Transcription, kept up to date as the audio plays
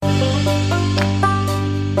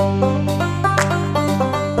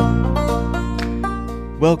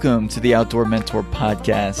Welcome to the Outdoor Mentor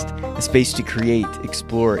Podcast, a space to create,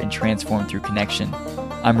 explore, and transform through connection.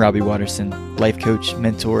 I'm Robbie Watterson, life coach,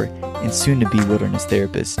 mentor, and soon-to-be wilderness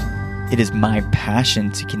therapist. It is my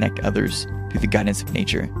passion to connect others through the guidance of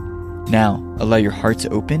nature. Now, allow your heart to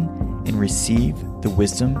open and receive the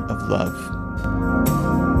wisdom of love.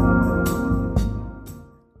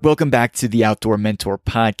 Welcome back to the Outdoor Mentor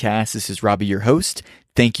Podcast. This is Robbie, your host.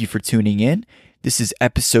 Thank you for tuning in. This is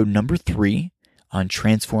episode number 3 on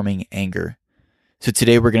transforming anger. So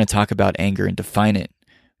today we're going to talk about anger and define it.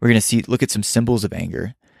 We're going to look at some symbols of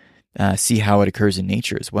anger, see how it occurs in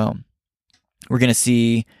nature as well. We're going to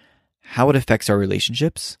see how it affects our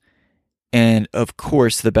relationships. And of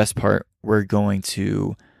course, the best part, we're going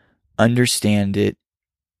to understand it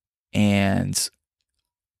and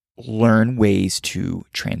learn ways to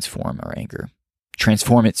transform our anger,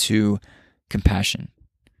 transform it to compassion,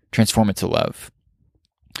 transform it to love.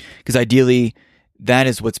 Because ideally, that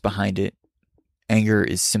is what's behind it. Anger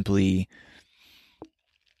is simply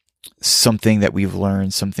something that we've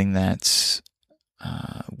learned, something that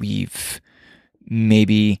we've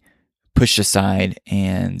maybe pushed aside,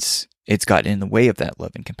 and it's gotten in the way of that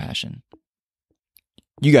love and compassion.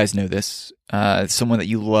 You guys know this. Someone that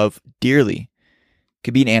you love dearly. It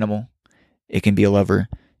could be an animal. It can be a lover.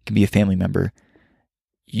 It can be a family member.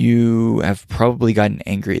 You have probably gotten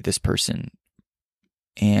angry at this person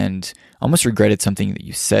and almost regretted something that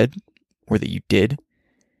you said or that you did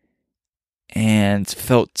and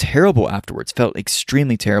felt terrible afterwards, felt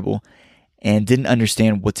extremely terrible, and didn't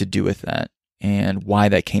understand what to do with that and why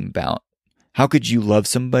that came about. How could you love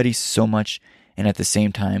somebody so much and at the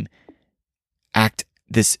same time act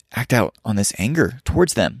out on this anger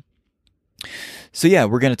towards them? So yeah,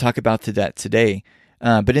 we're going to talk about that today.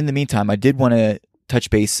 But in the meantime, I did want to touch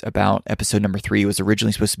base about episode number 3. It was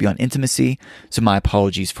originally supposed to be on intimacy, so my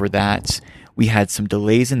apologies for that. We had some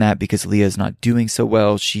delays in that because Leah is not doing so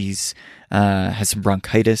well. She's has some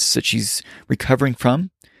bronchitis that she's recovering from,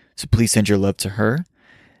 so please send your love to her.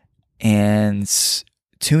 And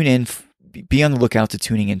tune in, be on the lookout to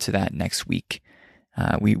tuning into that next week.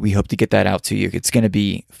 We hope to get that out to you. It's going to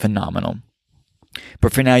be phenomenal.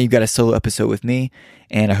 But for now, you've got a solo episode with me,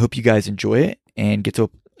 and I hope you guys enjoy it and get to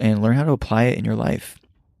learn how to apply it in your life.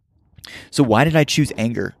 So why did I choose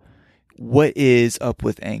anger? What is up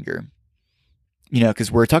with anger?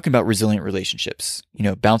 Because we're talking about resilient relationships,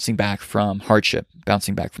 bouncing back from hardship,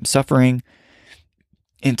 bouncing back from suffering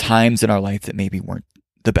in times in our life that maybe weren't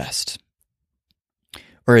the best,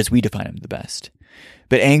 or as we define them, the best.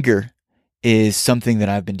 But anger is something that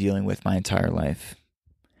I've been dealing with my entire life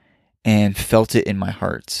and felt it in my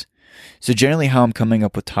heart. So generally how I'm coming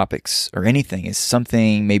up with topics or anything is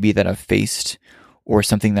something maybe that I've faced or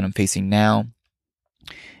something that I'm facing now,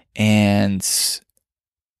 and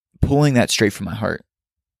pulling that straight from my heart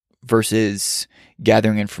versus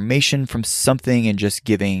gathering information from something and just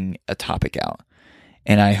giving a topic out.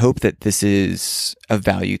 And I hope that this is of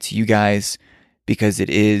value to you guys because it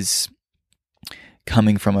is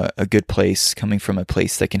coming from a good place, coming from a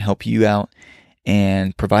place that can help you out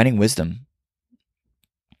and providing wisdom.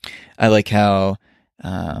 I like how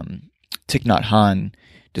Thich Nhat Hanh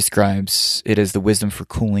describes it as the wisdom for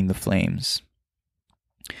cooling the flames.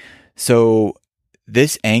 So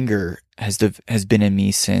this anger has been in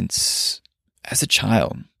me since as a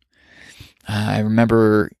child. I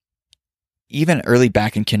remember even early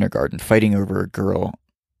back in kindergarten fighting over a girl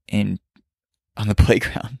on the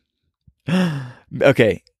playground.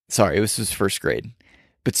 Okay, sorry, it was first grade.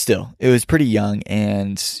 But still, it was pretty young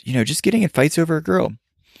and, just getting in fights over a girl.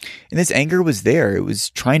 And this anger was there. It was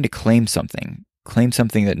trying to claim something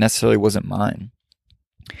that necessarily wasn't mine.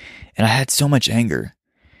 And I had so much anger.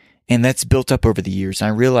 And that's built up over the years. And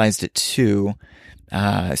I realized it too,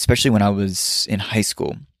 especially when I was in high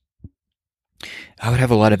school. I would have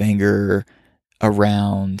a lot of anger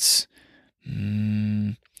around,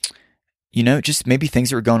 just maybe things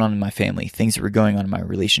that were going on in my family, things that were going on in my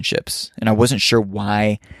relationships. And I wasn't sure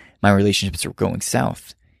why my relationships were going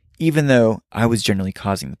south, even though I was generally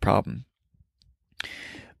causing the problem.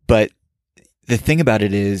 But the thing about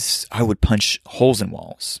it is I would punch holes in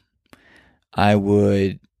walls. I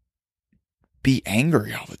would be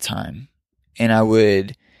angry all the time. And I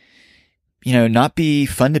would, not be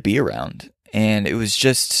fun to be around. And it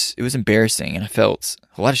was embarrassing. And I felt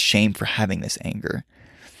a lot of shame for having this anger.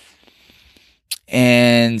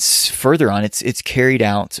 And further on, it's carried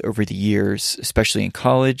out over the years, especially in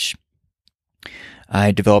college.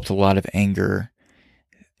 I developed a lot of anger,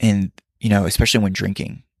 and especially when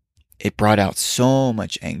drinking, it brought out so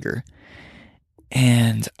much anger,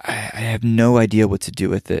 and I have no idea what to do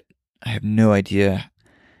with it. I have no idea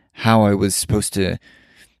how I was supposed to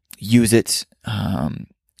use it, and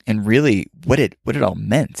really what it all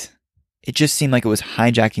meant. It just seemed like it was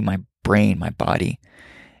hijacking my brain, my body,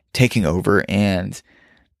 taking over, and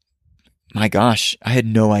my gosh, I had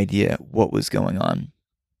no idea what was going on.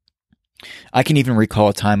 I can even recall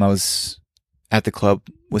a time I was at the club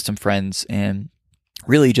with some friends and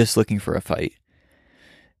really just looking for a fight.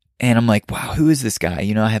 And I'm like, wow, who is this guy?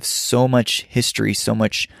 I have so much history, so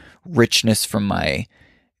much richness from my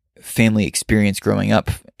family experience growing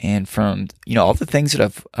up and from, all the things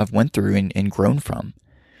that I've went through and grown from.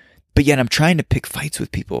 But yet I'm trying to pick fights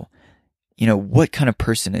with people. What kind of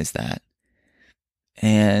person is that?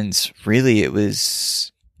 And really it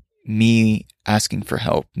was me asking for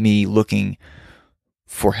help, me looking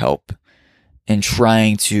for help and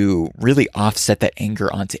trying to really offset that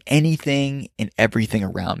anger onto anything and everything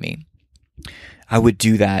around me. I would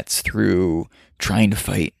do that through trying to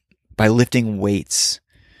fight, by lifting weights,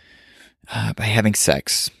 by having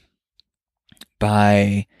sex,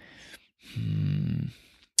 by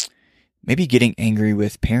maybe getting angry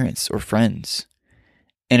with parents or friends.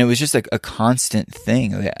 And it was just like a constant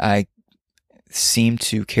thing that I seemed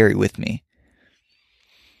to carry with me.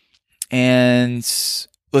 And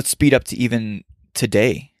let's speed up to even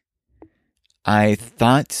today. I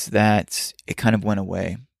thought that it kind of went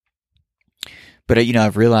away. But,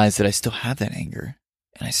 I've realized that I still have that anger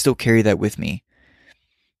and I still carry that with me.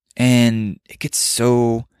 And it gets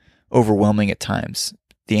so overwhelming at times.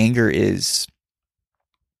 The anger it's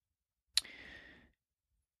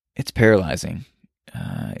paralyzing.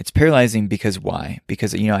 It's paralyzing because why?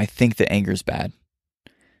 Because, I think that anger is bad.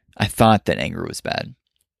 I thought that anger was bad.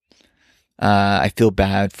 I feel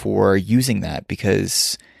bad for using that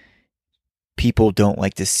because people don't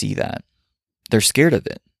like to see that. They're scared of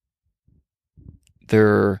it.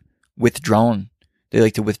 They're withdrawn. They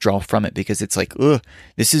like to withdraw from it because it's like, ugh,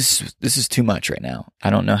 this is too much right now. I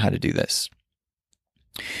don't know how to do this.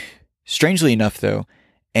 Strangely enough, though,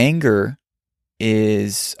 anger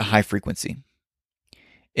is a high frequency.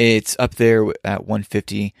 It's up there at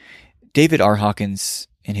 150. David R. Hawkins,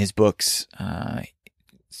 in his books,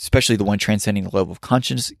 especially the one Transcending the Level of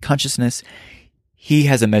Consciousness, he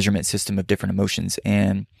has a measurement system of different emotions,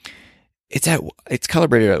 and it's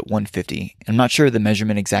calibrated at 150. I'm not sure of the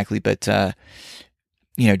measurement exactly, but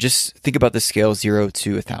just think about the scale 0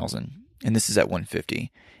 to 1,000, and this is at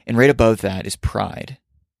 150. And right above that is pride.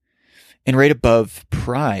 And right above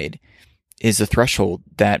pride is a threshold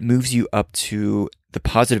that moves you up to the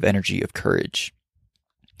positive energy of courage.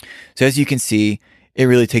 So as you can see, it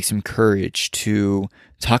really takes some courage to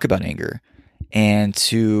talk about anger and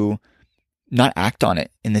to not act on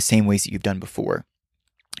it in the same ways that you've done before,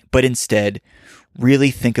 but instead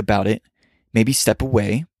really think about it, maybe step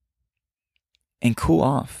away and cool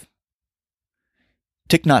off.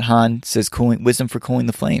 Thich Nhat Hanh says wisdom for cooling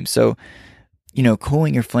the flames. So,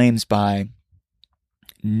 cooling your flames by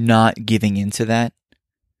not giving into that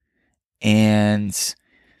and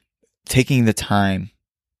taking the time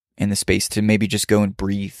and the space to maybe just go and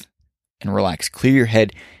breathe and relax, clear your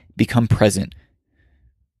head, become present.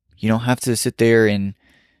 You don't have to sit there and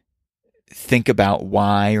think about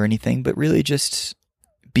why or anything, but really just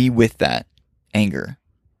be with that anger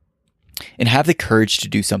and have the courage to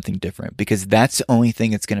do something different, because that's the only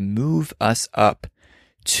thing that's going to move us up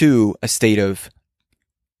to a state of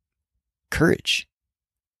courage.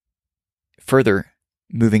 Further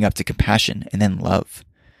moving up to compassion and then love.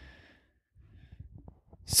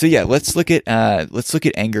 So yeah, let's look at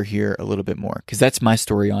anger here a little bit more, because that's my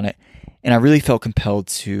story on it, and I really felt compelled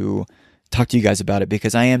to talk to you guys about it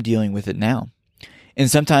because I am dealing with it now,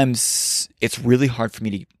 and sometimes it's really hard for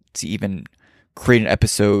me to even create an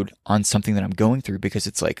episode on something that I'm going through, because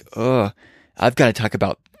it's like, I've got to talk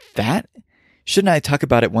about that. Shouldn't I talk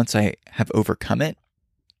about it once I have overcome it?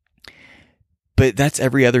 But that's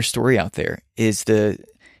every other story out there, is the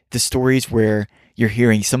stories where you're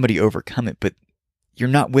hearing somebody overcome it, but you're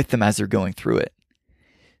not with them as they're going through it.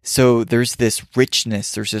 So there's this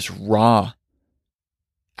richness, there's this raw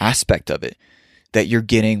aspect of it that you're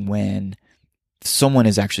getting when someone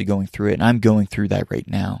is actually going through it. And I'm going through that right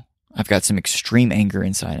now. I've got some extreme anger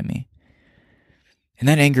inside of me. And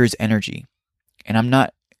that anger is energy. And I'm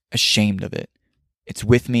not ashamed of it. It's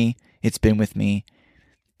with me. It's been with me.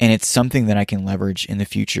 And it's something that I can leverage in the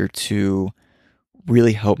future to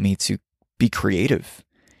really help me to be creative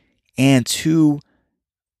and to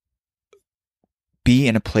be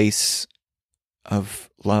in a place of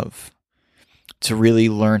love, to really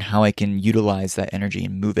learn how I can utilize that energy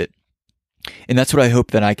and move it. And that's what I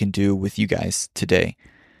hope that I can do with you guys today.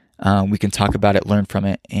 We can talk about it, learn from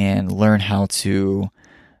it, and learn how to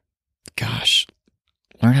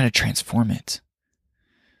transform it.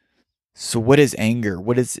 So what is anger?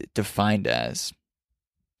 What is it defined as?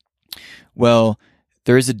 Well,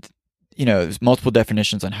 there's multiple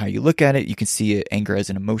definitions on how you look at it. You can see it, anger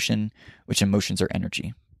as an emotion, which emotions are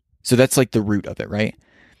energy. So that's like the root of it, right?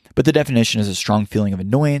 But the definition is a strong feeling of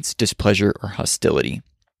annoyance, displeasure, or hostility.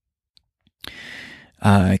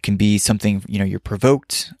 It can be something, you're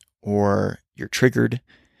provoked or you're triggered.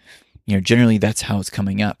 Generally that's how it's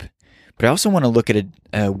coming up. But I also want to look at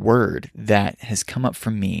a word that has come up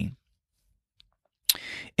for me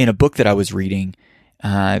in a book that I was reading.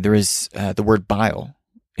 There is the word bile.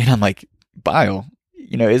 And I'm like, bile?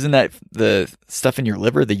 Isn't that the stuff in your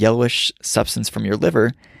liver, the yellowish substance from your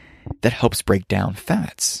liver that helps break down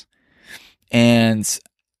fats? And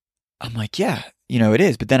I'm like, yeah, it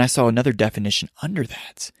is. But then I saw another definition under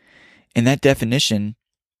that. And that definition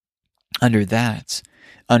under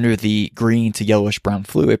the green to yellowish brown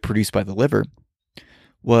fluid produced by the liver,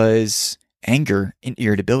 was anger and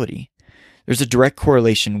irritability. There's a direct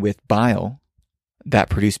correlation with bile that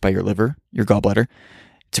produced by your liver, your gallbladder,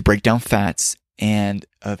 to break down fats, and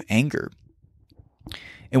of anger.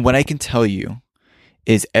 And what I can tell you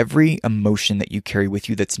is every emotion that you carry with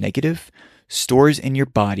you that's negative stores in your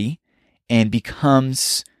body and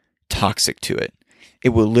becomes toxic to it. It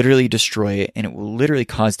will literally destroy it, and it will literally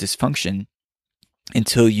cause dysfunction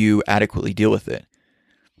until you adequately deal with it.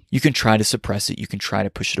 You can try to suppress it. You can try to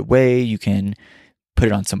push it away. You can put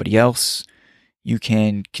it on somebody else. You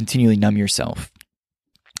can continually numb yourself.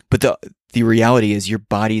 But the reality is your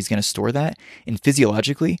body is going to store that, and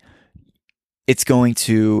physiologically, it's going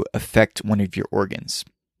to affect one of your organs.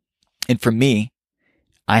 And for me,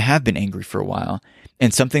 I have been angry for a while,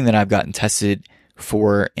 and something that I've gotten tested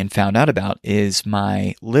for and found out about is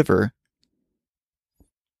my liver,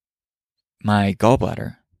 my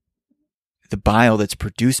gallbladder, the bile that's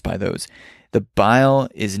produced by those. The bile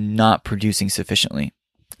is not producing sufficiently.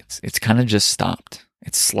 It's kind of just stopped.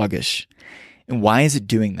 It's sluggish. And why is it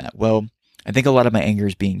doing that? Well, I think a lot of my anger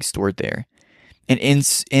is being stored there. And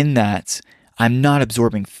in that, I'm not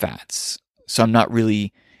absorbing fats. So I'm not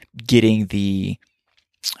really getting the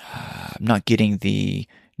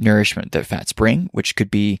nourishment that fats bring, which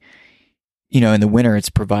could be, in the winter, it's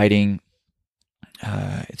providing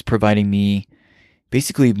me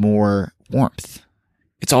basically more warmth.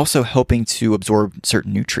 It's also helping to absorb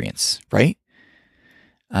certain nutrients, right?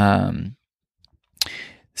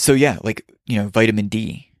 So yeah, vitamin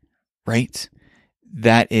D, right?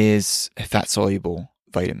 That is a fat soluble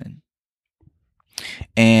vitamin.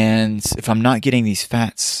 And if I'm not getting these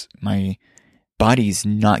fats, my body's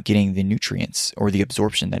not getting the nutrients or the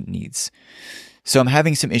absorption that it needs. So I'm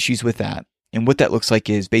having some issues with that. And what that looks like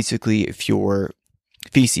is basically if your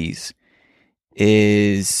feces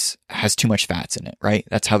has too much fats in it, right?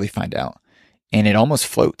 That's how they find out. And it almost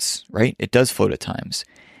floats, right? It does float at times.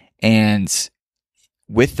 And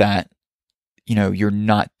with that, you're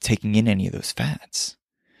not taking in any of those fats.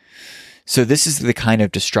 So this is the kind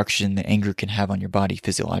of destruction that anger can have on your body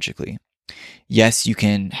physiologically. Yes, you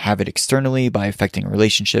can have it externally by affecting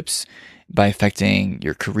relationships, by affecting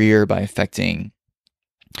your career, by affecting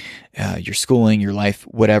your schooling, your life,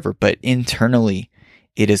 whatever. But internally,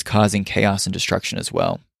 it is causing chaos and destruction as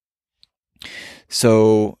well.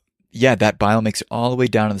 So yeah, that bile makes it all the way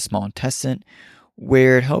down to the small intestine,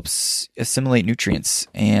 where it helps assimilate nutrients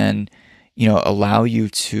and, allow you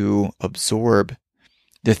to absorb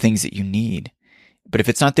the things that you need. But if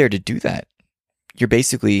it's not there to do that,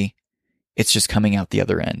 it's just coming out the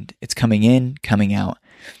other end. It's coming in, coming out,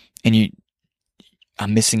 and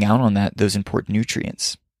I'm missing out on those important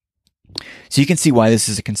nutrients. So you can see why this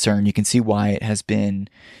is a concern. You can see why it has been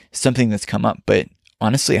something that's come up. But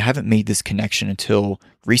honestly, I haven't made this connection until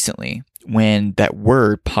recently when that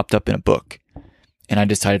word popped up in a book and I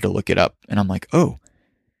decided to look it up. And I'm like, oh,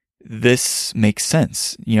 this makes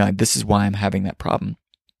sense. This is why I'm having that problem.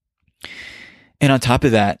 And on top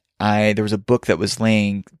of that, there was a book that was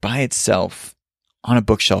laying by itself on a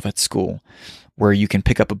bookshelf at school where you can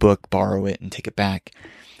pick up a book, borrow it, and take it back.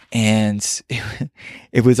 And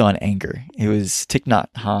it was on anger. It was Thich Nhat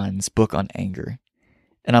Hanh's book on anger.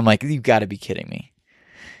 And I'm like, you've got to be kidding me.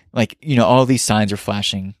 All these signs are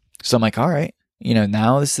flashing. So I'm like, all right,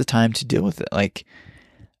 now is the time to deal with it.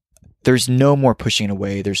 There's no more pushing it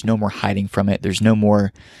away. There's no more hiding from it. There's no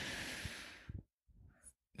more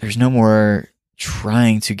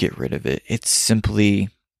trying to get rid of it. It's simply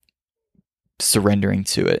surrendering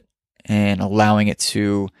to it and allowing it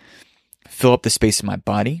to fill up the space in my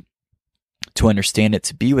body, to understand it,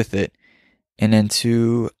 to be with it, and then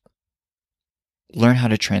to learn how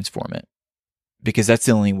to transform it. Because that's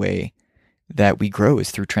the only way that we grow is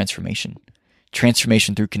through transformation.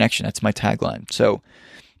 Transformation through connection. That's my tagline. So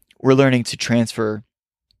we're learning to transfer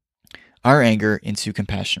our anger into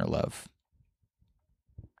compassion or love.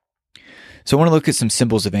 So I want to look at some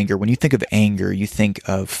symbols of anger. When you think of anger, you think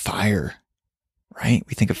of fire, right?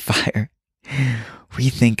 We think of fire. We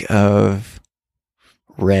think of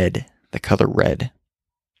red, the color red.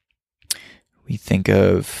 We think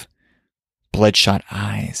of bloodshot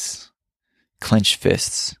eyes, clenched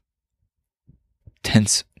fists,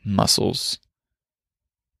 tense muscles.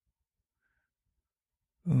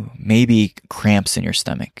 Ooh, maybe cramps in your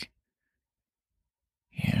stomach.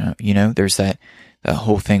 There's that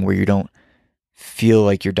whole thing where you don't feel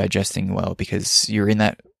like you're digesting well because you're in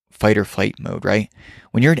that fight or flight mode, right?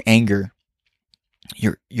 When you're in anger,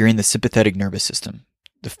 you're in the sympathetic nervous system,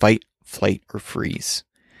 the fight, flight, or freeze.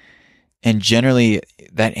 And generally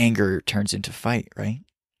that anger turns into fight, right?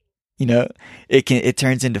 It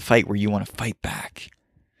turns into fight where you want to fight back.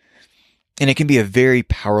 And it can be a very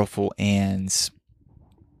powerful and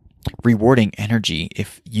rewarding energy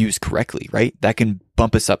if used correctly, right? That can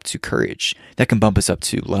bump us up to courage. That can bump us up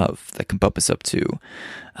to love. That can bump us up to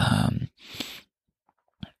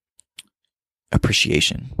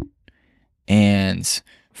appreciation. And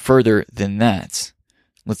further than that,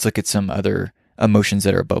 let's look at some other emotions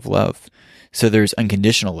that are above love. So there's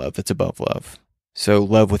unconditional love that's above love. So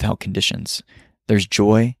love without conditions. There's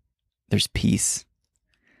joy. There's peace.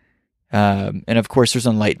 And of course, there's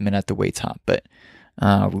enlightenment at the way top. But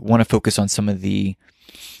we want to focus on some of the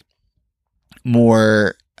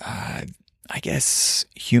more,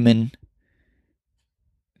 human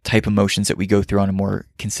type emotions that we go through on a more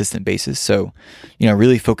consistent basis. So,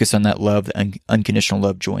 really focus on that love, the unconditional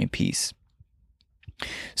love, joy, and peace.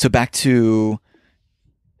 So back to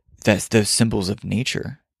those symbols of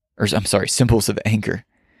nature, symbols of anger.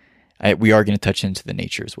 We are going to touch into the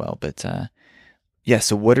nature as well. But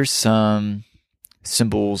so what are some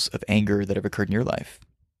symbols of anger that have occurred in your life?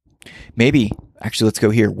 Maybe, actually, let's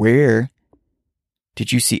go here. Where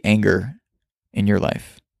did you see anger in your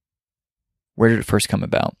life? Where did it first come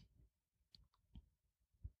about?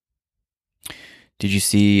 Did you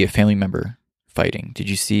see a family member fighting? Did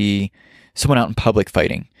you see someone out in public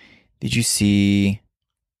fighting? Did you see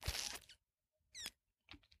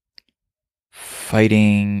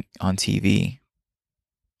fighting on TV,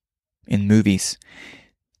 in movies?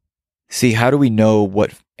 See, how do we know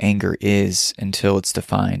what anger is until it's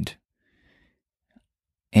defined?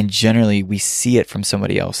 And generally, we see it from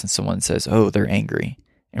somebody else and someone says, oh, they're angry.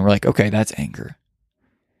 And we're like, okay, that's anger.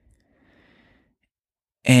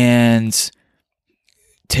 And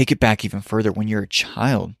take it back even further. When you're a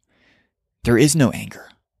child, there is no anger.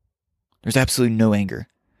 There's absolutely no anger.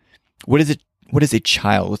 What is a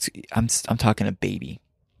child? I'm talking a baby.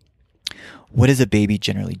 What does a baby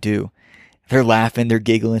generally do? They're laughing, they're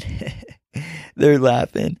giggling, they're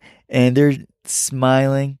laughing, and they're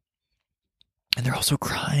smiling, and they're also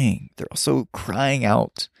crying. They're also crying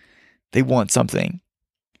out. They want something.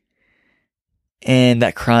 And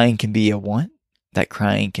that crying can be a want. That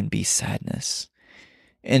crying can be sadness.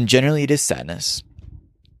 And generally it is sadness.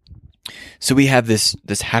 So we have this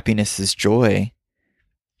happiness, this joy.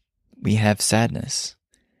 We have sadness.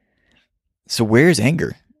 So where's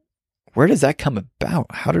anger? Where does that come about?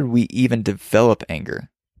 How did we even develop anger?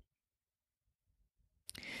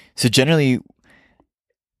 So generally,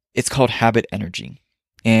 it's called habit energy.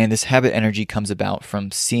 And this habit energy comes about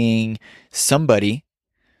from seeing somebody,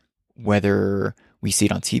 whether we see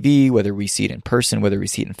it on TV, whether we see it in person, whether we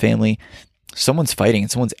see it in family, someone's fighting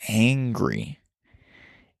and someone's angry.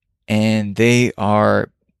 And they are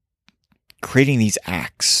creating these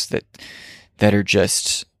acts that are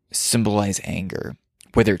just symbolize anger.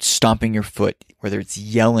 Whether it's stomping your foot, whether it's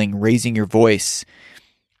yelling, raising your voice,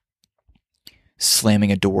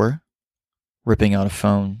 slamming a door, ripping out a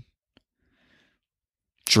phone,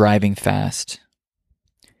 driving fast.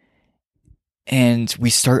 And we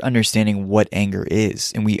start understanding what anger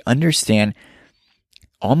is. And we understand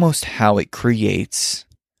almost how it creates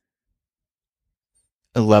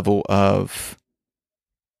a level of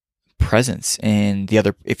presence in the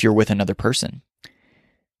other, if you're with another person.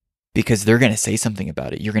 Because they're going to say something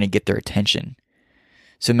about it. You're going to get their attention.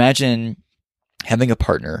 So imagine having a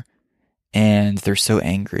partner and they're so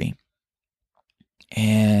angry.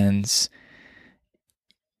 And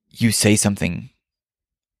you say something,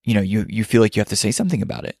 you feel like you have to say something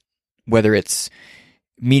about it. Whether it's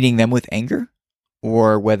meeting them with anger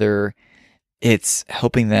or whether it's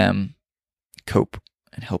helping them cope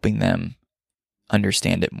and helping them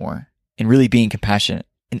understand it more and really being compassionate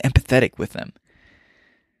and empathetic with them.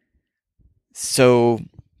 So,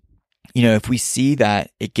 if we see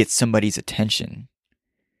that it gets somebody's attention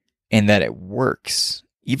and that it works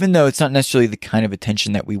Even though it's not necessarily the kind of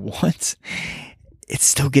attention that we want, it's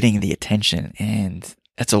still getting the attention, and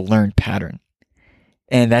that's a learned pattern.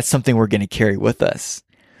 And that's something we're going to carry with us.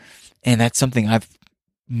 And that's something I've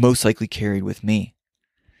most likely carried with me.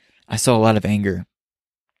 I saw a lot of anger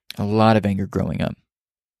growing up.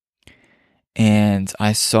 And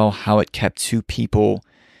I saw how it kept two people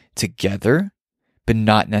together, but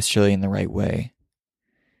not necessarily in the right way.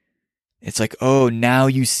 It's like, oh, now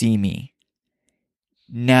you see me.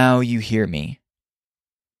 Now you hear me.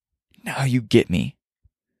 Now you get me.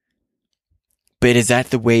 But is that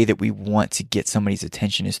the way that we want to get somebody's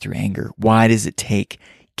attention, is through anger? Why does it take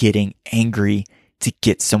getting angry to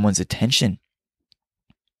get someone's attention?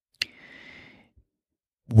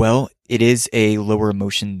 Well, it is a lower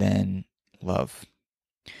emotion than love.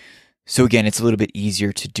 So again, it's a little bit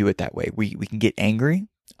easier to do it that way. We can get angry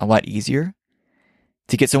a lot easier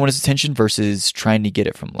to get someone's attention versus trying to get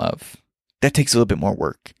it from love. That takes a little bit more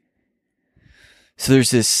work. So there's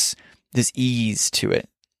this ease to it,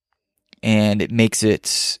 and it makes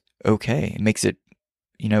it okay. It makes it,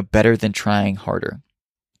 better than trying harder.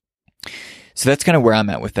 So that's kind of where I'm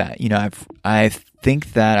at with that. I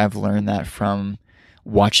think that I've learned that from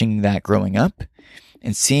watching that growing up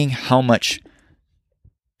and seeing how much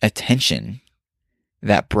attention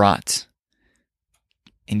that brought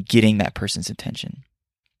in getting that person's attention.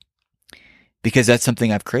 Because that's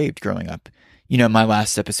something I've craved growing up. In my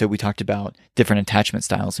last episode, we talked about different attachment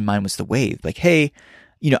styles, and mine was the wave. Like, hey,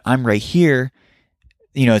 I'm right here.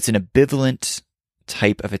 It's an ambivalent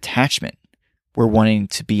type of attachment. We're wanting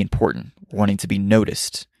to be important, wanting to be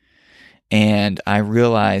noticed. And I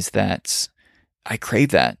realized that I crave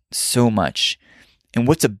that so much. And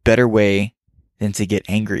what's a better way than to get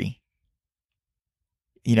angry?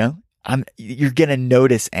 You're going to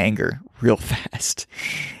notice anger real fast,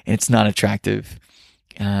 and it's not attractive.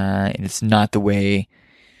 And it's not the way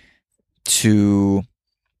to,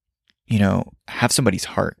 have somebody's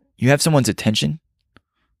heart. You have someone's attention,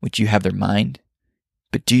 which you have their mind,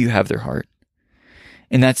 but do you have their heart?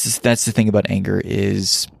 And that's the thing about anger,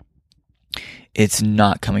 is it's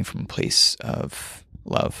not coming from a place of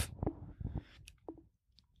love.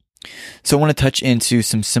 So I want to touch into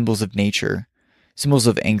some symbols of nature, symbols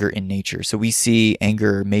of anger in nature. So we see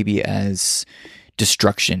anger maybe as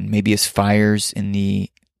destruction, maybe as fires in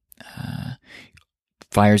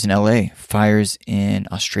LA, fires in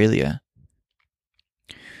Australia.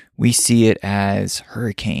 We see it as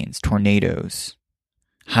hurricanes, tornadoes,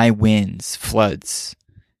 high winds, floods.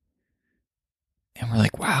 And we're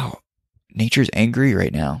like, wow, nature's angry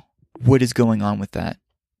right now. What is going on with that?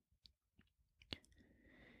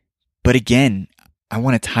 But again, I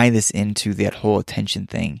want to tie this into that whole attention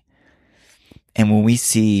thing. And when we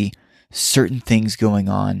see certain things going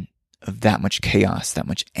on of that much chaos, that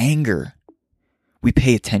much anger, we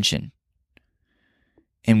pay attention.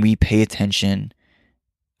 And we pay attention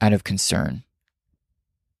out of concern.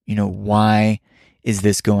 Why is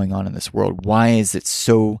this going on in this world? Why is it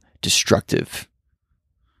so destructive?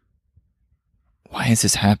 Why is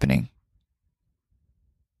this happening?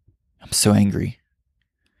 I'm so angry.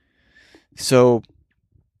 So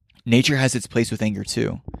nature has its place with anger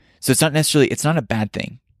too. So it's not a bad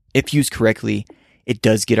thing. If used correctly, it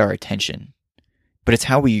does get our attention. But it's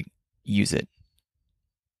how we use it.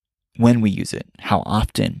 When we use it. How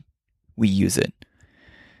often we use it.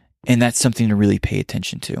 And that's something to really pay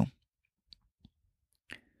attention to.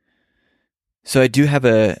 So I do have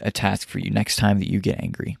a task for you next time that you get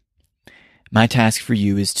angry. My task for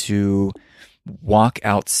you is to walk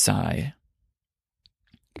outside.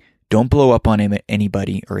 Don't blow up on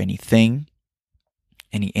anybody or anything,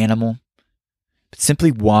 any animal, but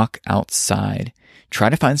simply walk outside. Try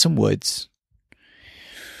to find some woods.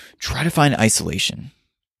 Try to find isolation.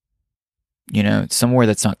 Somewhere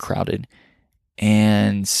that's not crowded.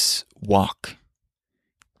 And walk.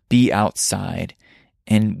 Be outside.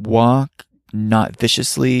 And walk not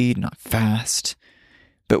viciously, not fast,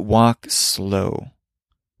 but walk slow.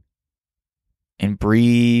 And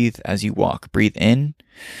breathe as you walk. Breathe in.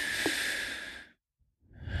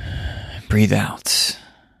 Breathe out.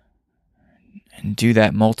 And do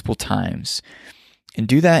that multiple times. And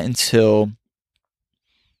do that until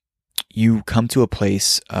you come to a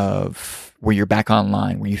place of where you're back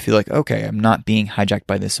online, where you feel like, okay, I'm not being hijacked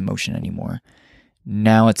by this emotion anymore.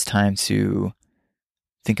 Now it's time to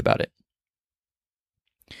think about it.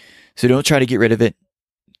 So don't try to get rid of it.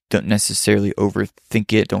 Don't necessarily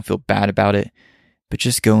overthink it. Don't feel bad about it. But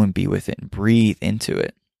just go and be with it and breathe into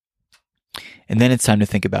it. And then it's time to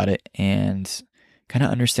think about it and kind of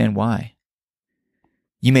understand why.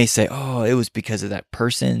 You may say, oh, it was because of that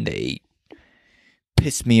person. They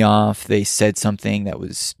pissed me off. They said something that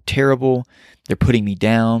was terrible. They're putting me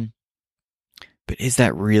down. But is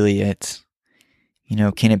that really it?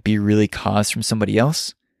 Can it be really caused from somebody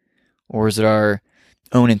else? Or is it our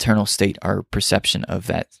own internal state, our perception of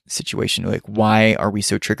that situation? Like, why are we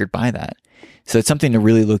so triggered by that? So it's something to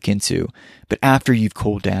really look into. But after you've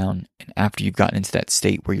cooled down and after you've gotten into that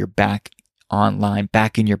state where you're back online,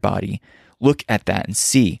 back in your body, look at that and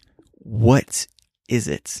see, what is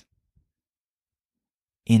it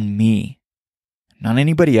in me? Not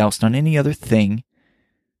anybody else, not any other thing.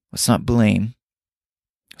 Let's not blame.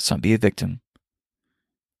 Let's not be a victim.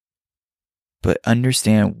 But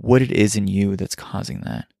understand what it is in you that's causing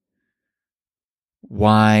that.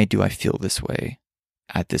 Why do I feel this way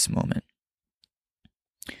at this moment?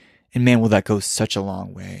 And man, will that go such a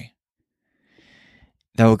long way.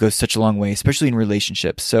 That will go such a long way, especially in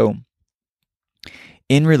relationships. So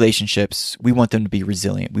in relationships, we want them to be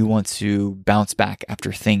resilient. We want to bounce back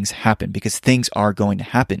after things happen, because things are going to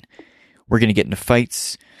happen. We're going to get into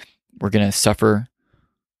fights. We're going to suffer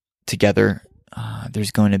together.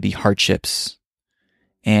 There's going to be hardships.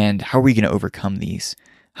 And how are we going to overcome these?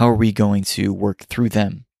 How are we going to work through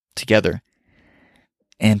them together?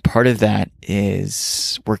 And part of that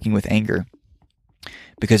is working with anger,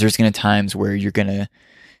 because there's going to be times where you're going to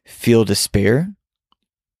feel despair.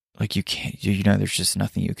 Like you can't, there's just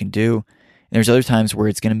nothing you can do. And there's other times where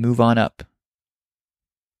it's going to move on up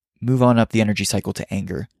the energy cycle to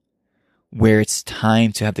anger, where it's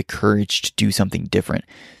time to have the courage to do something different,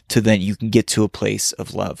 so that you can get to a place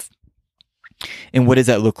of love. And what does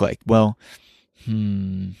that look like? Well,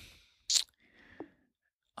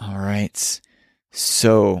 all right.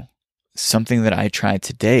 So something that I tried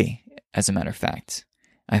today, as a matter of fact,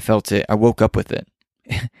 I felt it. I woke up with it.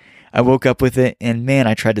 And man,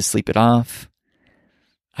 I tried to sleep it off.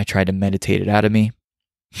 I tried to meditate it out of me.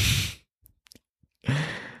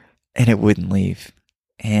 And it wouldn't leave.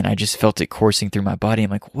 And I just felt it coursing through my body.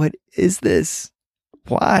 I'm like, what is this?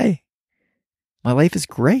 Why? My life is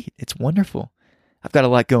great. It's wonderful. I've got a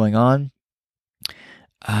lot going on.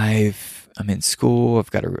 I'm in school.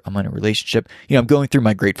 I'm in a relationship. I'm going through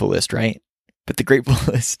my grateful list, right? But the grateful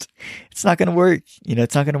list, it's not going to work.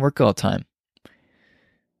 It's not going to work all the time.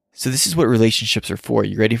 So this is what relationships are for.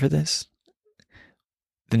 You ready for this?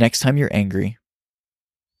 The next time you're angry,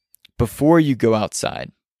 before you go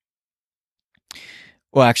outside,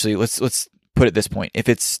 well, actually, let's put it this point. If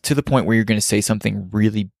it's to the point where you're going to say something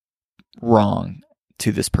really wrong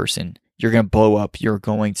to this person, you're going to blow up, you're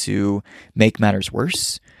going to make matters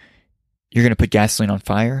worse, you're going to put gasoline on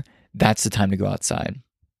fire, that's the time to go outside.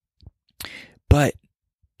 But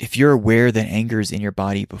if you're aware that anger is in your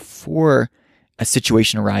body before a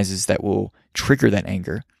situation arises that will trigger that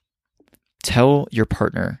anger, tell your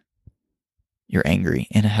partner you're angry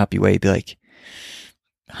in a happy way. Be like,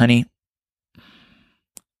 honey,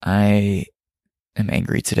 I am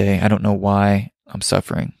angry today. I don't know why I'm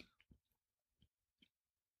suffering.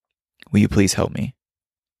 Will you please help me?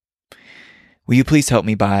 Will you please help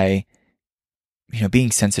me by,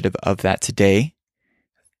 being sensitive of that today,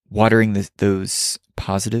 watering those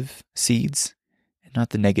positive seeds and not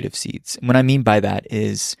the negative seeds. And what I mean by that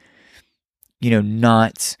is,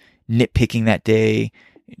 not nitpicking that day,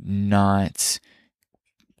 not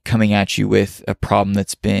coming at you with a problem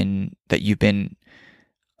that you've been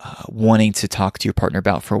wanting to talk to your partner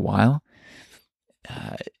about for a while.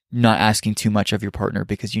 Not asking too much of your partner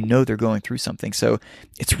because they're going through something. So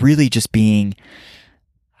it's really just being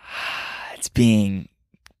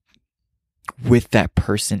with that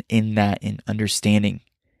person in understanding.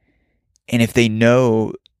 And if they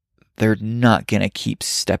know, they're not going to keep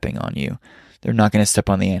stepping on you. They're not going to step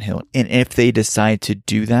on the anthill. And if they decide to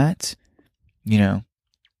do that,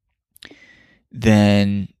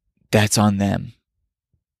 then that's on them.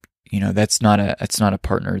 That's not a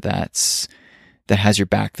partner that has your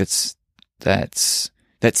back, that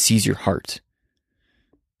sees your heart.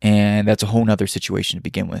 And that's a whole nother situation to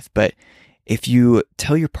begin with. But if you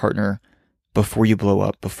tell your partner before you blow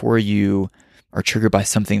up, before you are triggered by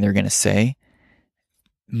something they're going to say,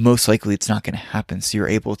 most likely it's not going to happen. So you're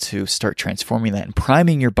able to start transforming that and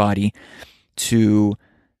priming your body to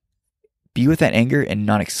be with that anger and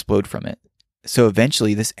not explode from it. So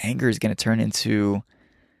eventually this anger is going to turn into,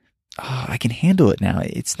 I can handle it now.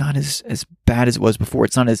 It's not as bad as it was before.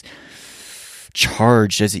 It's not as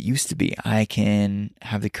charged as it used to be. I can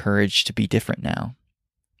have the courage to be different now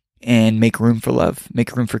and make room for love,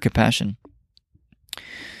 make room for compassion.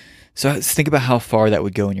 So think about how far that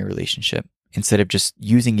would go in your relationship instead of just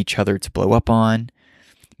using each other to blow up on,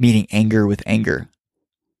 meeting anger with anger.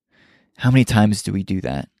 How many times do we do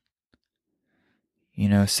that?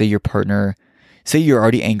 Say your partner Say you're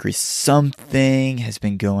already angry. Something has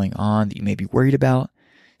been going on that you may be worried about.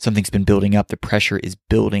 Something's been building up. The pressure is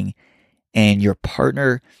building. And your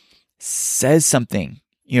partner says something.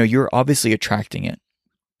 You're obviously attracting it.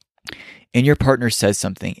 And your partner says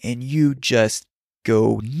something and you just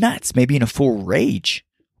go nuts, maybe in a full rage.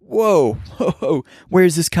 Whoa, where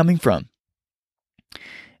is this coming from?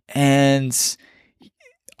 And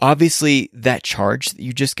obviously that charge that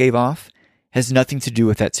you just gave off has nothing to do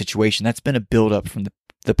with that situation. That's been a buildup from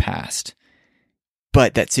the past.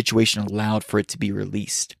 But that situation allowed for it to be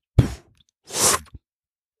released.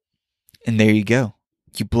 And there you go.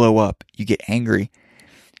 You blow up. You get angry.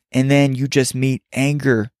 And then you just meet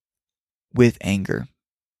anger with anger.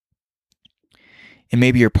 And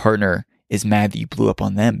maybe your partner is mad that you blew up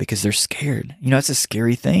on them because they're scared. It's a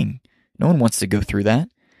scary thing. No one wants to go through that.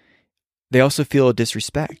 They also feel a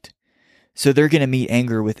disrespect. So they're going to meet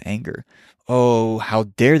anger with anger. Oh, how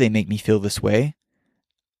dare they make me feel this way?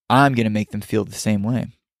 I'm going to make them feel the same way.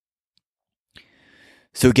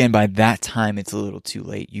 So again, by that time, it's a little too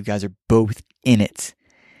late. You guys are both in it.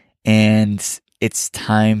 And it's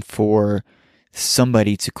time for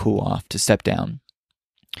somebody to cool off, to step down.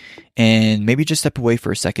 And maybe just step away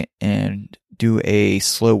for a second and do a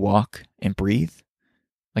slow walk and breathe,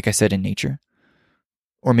 like I said, in nature.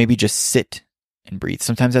 Or maybe just sit and breathe.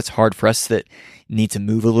 Sometimes that's hard for us that need to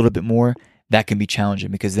move a little bit more. That can be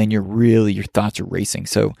challenging because then your thoughts are racing.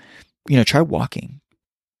 So, try walking.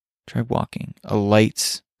 Try walking. A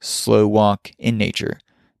light, slow walk in nature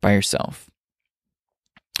by yourself.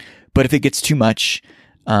 But if it gets too much,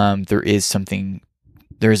 there is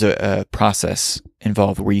a process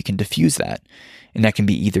involved where you can diffuse that. And that can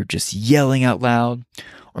be either just yelling out loud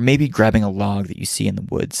or maybe grabbing a log that you see in the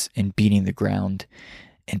woods and beating the ground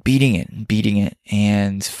and beating it.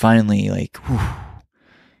 And finally,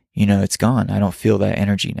 it's gone. I don't feel that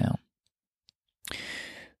energy now.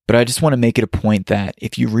 But I just want to make it a point that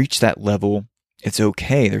if you reach that level, it's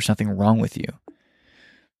okay. There's nothing wrong with you.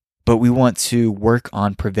 But we want to work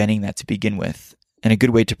on preventing that to begin with. And a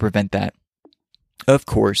good way to prevent that, of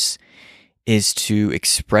course, is to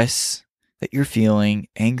express that you're feeling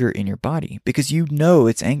anger in your body because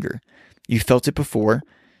it's anger. You felt it before.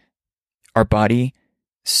 Our body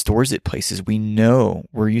stores it places. We know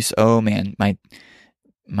we're used. Oh man,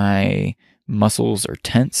 my muscles are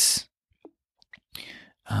tense.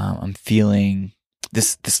 I'm feeling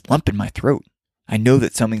this lump in my throat. I know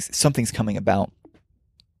that something's coming about.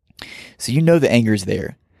 So the anger is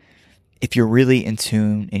there. If you're really in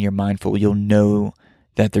tune and you're mindful, you'll know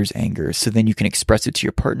that there's anger. So then you can express it to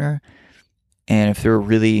your partner. And if they're a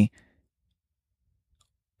really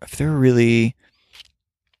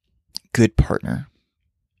good partner,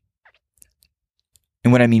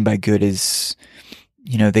 and what I mean by good is,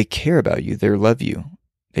 they care about you, they love you,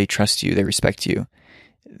 they trust you, they respect you,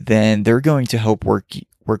 then they're going to help work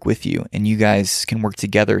with you, and you guys can work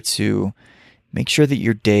together to make sure that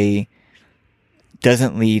your day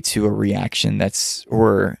doesn't lead to a reaction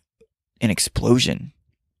or an explosion.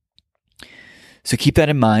 So keep that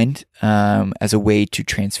in mind as a way to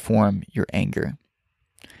transform your anger.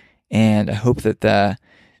 And I hope that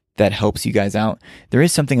that helps you guys out. There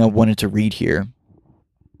is something I wanted to read here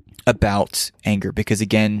about anger because,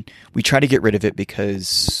 again, we try to get rid of it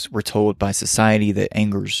because we're told by society that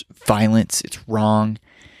anger's violence, it's wrong,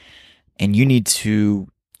 and you need to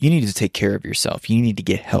take care of yourself. You need to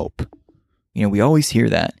get help. We always hear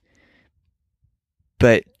that.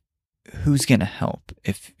 But who's going to help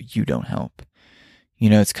if you don't help?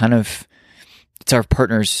 It's our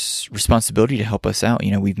partner's responsibility to help us out.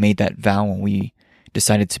 We've made that vow when we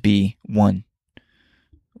decided to be one,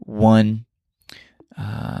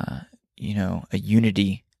 a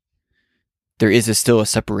unity. There is still a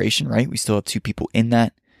separation, right? We still have two people in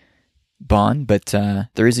that bond, but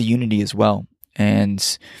there is a unity as well.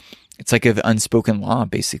 And it's like an unspoken law,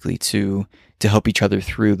 basically, to help each other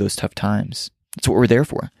through those tough times. That's what we're there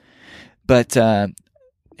for. But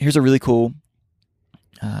here's a really cool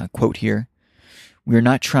quote here. We're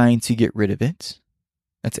not trying to get rid of it,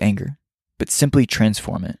 that's anger, but simply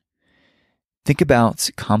transform it. Think about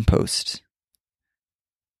compost.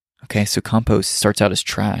 Okay, so compost starts out as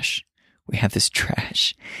trash. We have this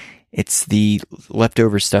trash. It's the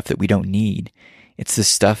leftover stuff that we don't need. It's the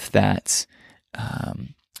stuff that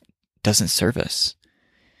doesn't serve us.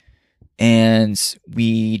 And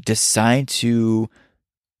we decide to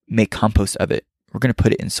make compost of it. We're going to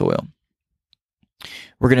put it in soil.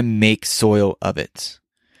 We're going to make soil of it.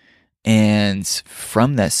 And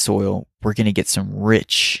from that soil, we're going to get some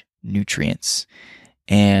rich nutrients.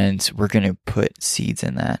 And we're going to put seeds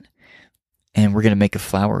in that. And we're going to make a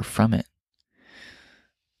flower from it.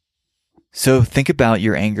 So think about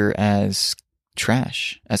your anger as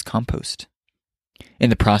trash, as compost. In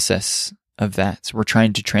the process of that, we're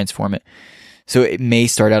trying to transform it. So it may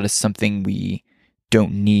start out as something we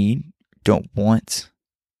don't need, don't want,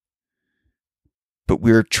 but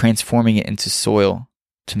we're transforming it into soil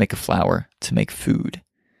to make a flower, to make food.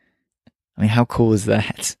 I mean, how cool is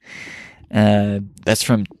that? That's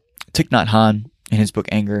from Thich Nhat Hanh in his book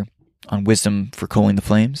Anger, on wisdom for coaling the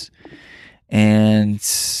flames. And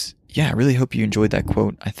yeah, I really hope you enjoyed that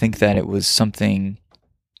quote. I think that it was something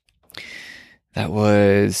that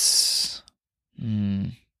was,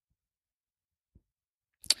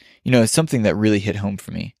 something that really hit home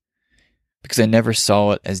for me, because I never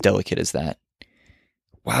saw it as delicate as that.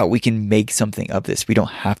 Wow, we can make something of this. We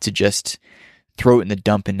don't have to just throw it in the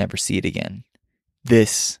dump and never see it again.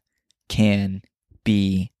 This can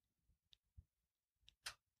be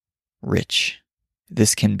rich.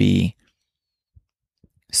 This can be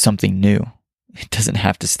something new. It doesn't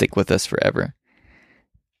have to stick with us forever.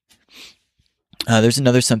 There's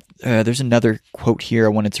another quote here I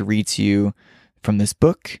wanted to read to you from this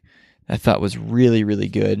book that I thought was really, really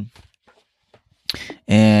good.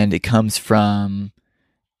 And it comes from,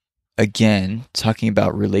 again, talking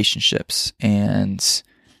about relationships. And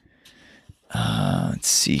let's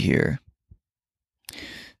see here.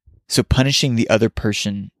 So punishing the other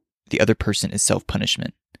person is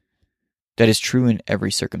self-punishment. That is true in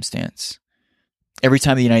every circumstance. Every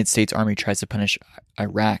time the United States Army tries to punish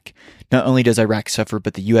Iraq, not only does Iraq suffer,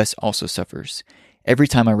 but the U.S. also suffers. Every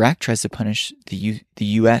time Iraq tries to punish the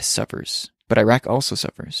U.S. suffers, but Iraq also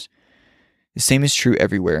suffers. The same is true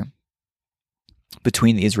everywhere.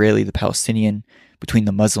 Between the Israeli, the Palestinian, between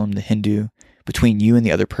the Muslim, the Hindu, between you and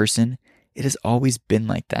the other person, it has always been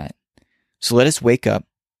like that. So let us wake up.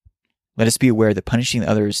 Let us be aware that punishing the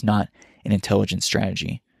other is not an intelligent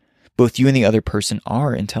strategy. Both you and the other person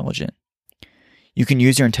are intelligent. You can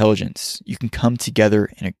use your intelligence. You can come together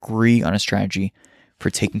and agree on a strategy for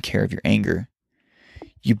taking care of your anger.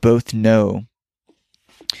 You both know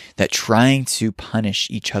that trying to punish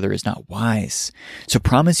each other is not wise. So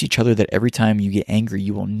promise each other that every time you get angry,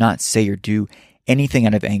 you will not say or do anything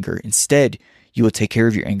out of anger. Instead, you will take care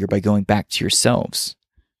of your anger by going back to yourselves.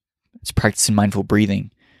 It's practicing mindful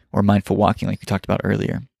breathing or mindful walking like we talked about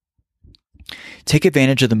earlier. Take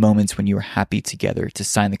advantage of the moments when you are happy together to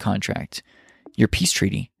sign the contract. Your peace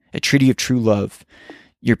treaty, a treaty of true love.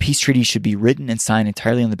 Your peace treaty should be written and signed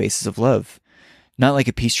entirely on the basis of love, not like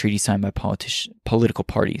a peace treaty signed by political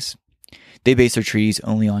parties. They base their treaties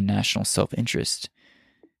only on national self-interest.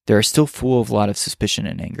 They are still full of a lot of suspicion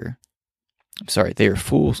and anger. They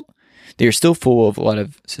are still full of a lot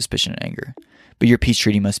of suspicion and anger. But your peace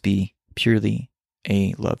treaty must be purely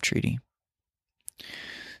a love treaty.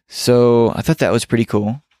 So I thought that was pretty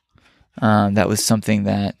cool. That was something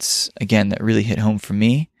that really hit home for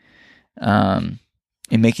me in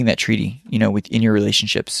making that treaty, in your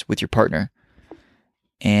relationships with your partner.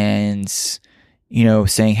 And,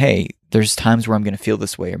 saying, hey, there's times where I'm going to feel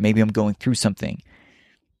this way, or maybe I'm going through something.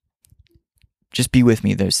 Just be with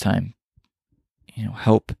me this time.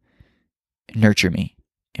 Help nurture me,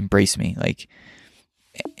 embrace me,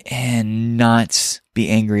 and not be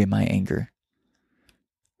angry at my anger,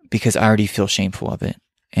 because I already feel shameful of it.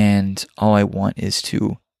 And all I want is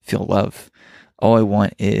to feel love. All I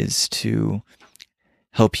want is to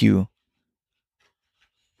help you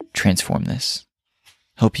transform this.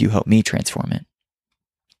 Help me transform it.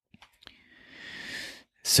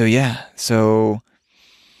 So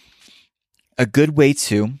a good way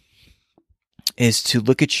is to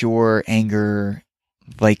look at your anger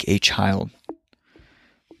like a child.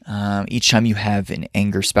 Each time you have an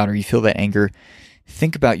anger spout or you feel that anger,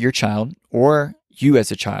 think about your child or you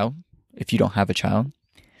as a child, if you don't have a child,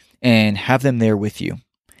 and have them there with you.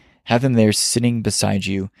 Have them there sitting beside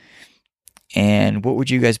you. And what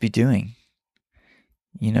would you guys be doing?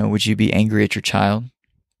 Would you be angry at your child?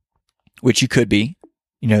 Which you could be.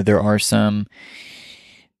 There are some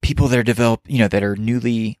people that are that are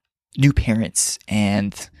new parents,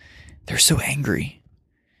 and they're so angry.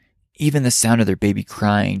 Even the sound of their baby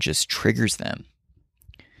crying just triggers them.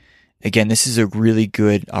 Again, this is a really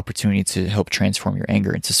good opportunity to help transform your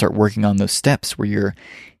anger and to start working on those steps where you're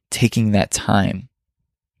taking that time.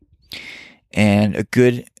 And a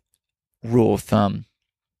good rule of thumb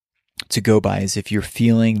to go by is if you're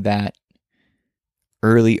feeling that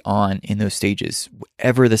early on in those stages,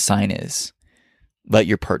 whatever the sign is, let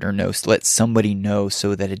your partner know. Let somebody know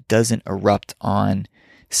so that it doesn't erupt on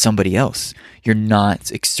somebody else. You're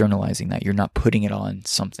not externalizing that. You're not putting it on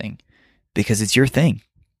something because it's your thing.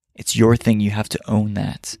 It's your thing. You have to own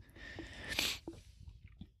that.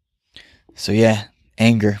 So yeah,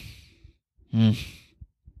 anger.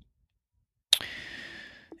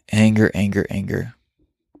 Anger, anger, anger.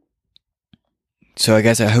 So I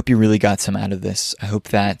hope you really got some out of this. I hope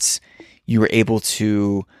that you were able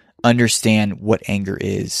to understand what anger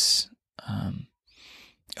is. I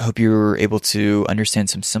hope you were able to understand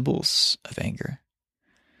some symbols of anger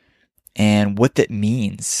and what that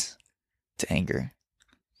means to anger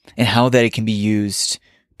and how that it can be used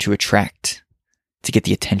to attract, to get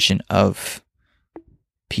the attention of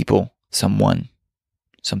people, someone,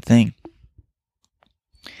 something.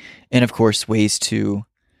 And of course, ways to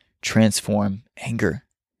transform anger.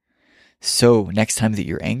 So next time that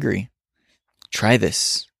you're angry, try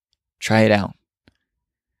this. Try it out.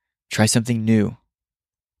 Try something new.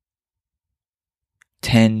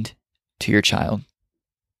 Tend to your child.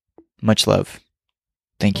 Much love.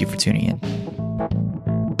 Thank you for tuning in.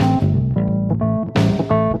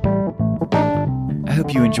 I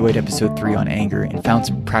hope you enjoyed episode 3 on anger and found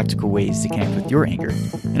some practical ways to connect with your anger.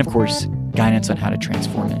 And of course, guidance on how to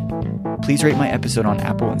transform it. Please rate my episode on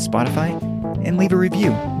Apple and Spotify and leave a review.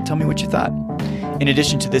 Tell me what you thought. In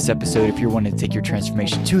addition to this episode, if you're wanting to take your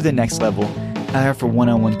transformation to the next level, I offer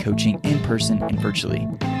one-on-one coaching in person and virtually.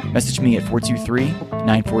 Message me at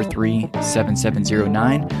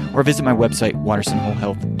 423-943-7709 or visit my website,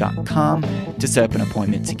 watersonwholehealth.com, to set up an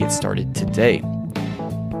appointment to get started today.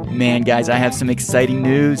 Man, guys, I have some exciting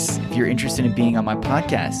news. If you're interested in being on my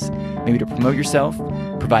podcast, maybe to promote yourself,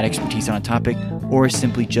 provide expertise on a topic, or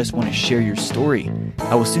simply just want to share your story,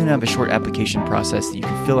 I will soon have a short application process that you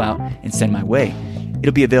can fill out and send my way.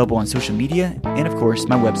 It'll be available on social media and, of course,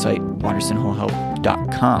 my website,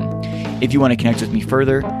 watersonwholehealth.com. If you want to connect with me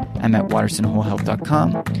further, I'm at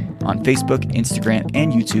watersonwholehealth.com, on Facebook, Instagram,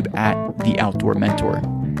 and YouTube at The Outdoor Mentor.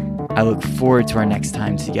 I look forward to our next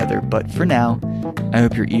time together, but for now, I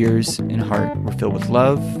hope your ears and heart were filled with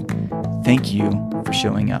love. Thank you for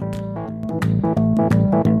showing up.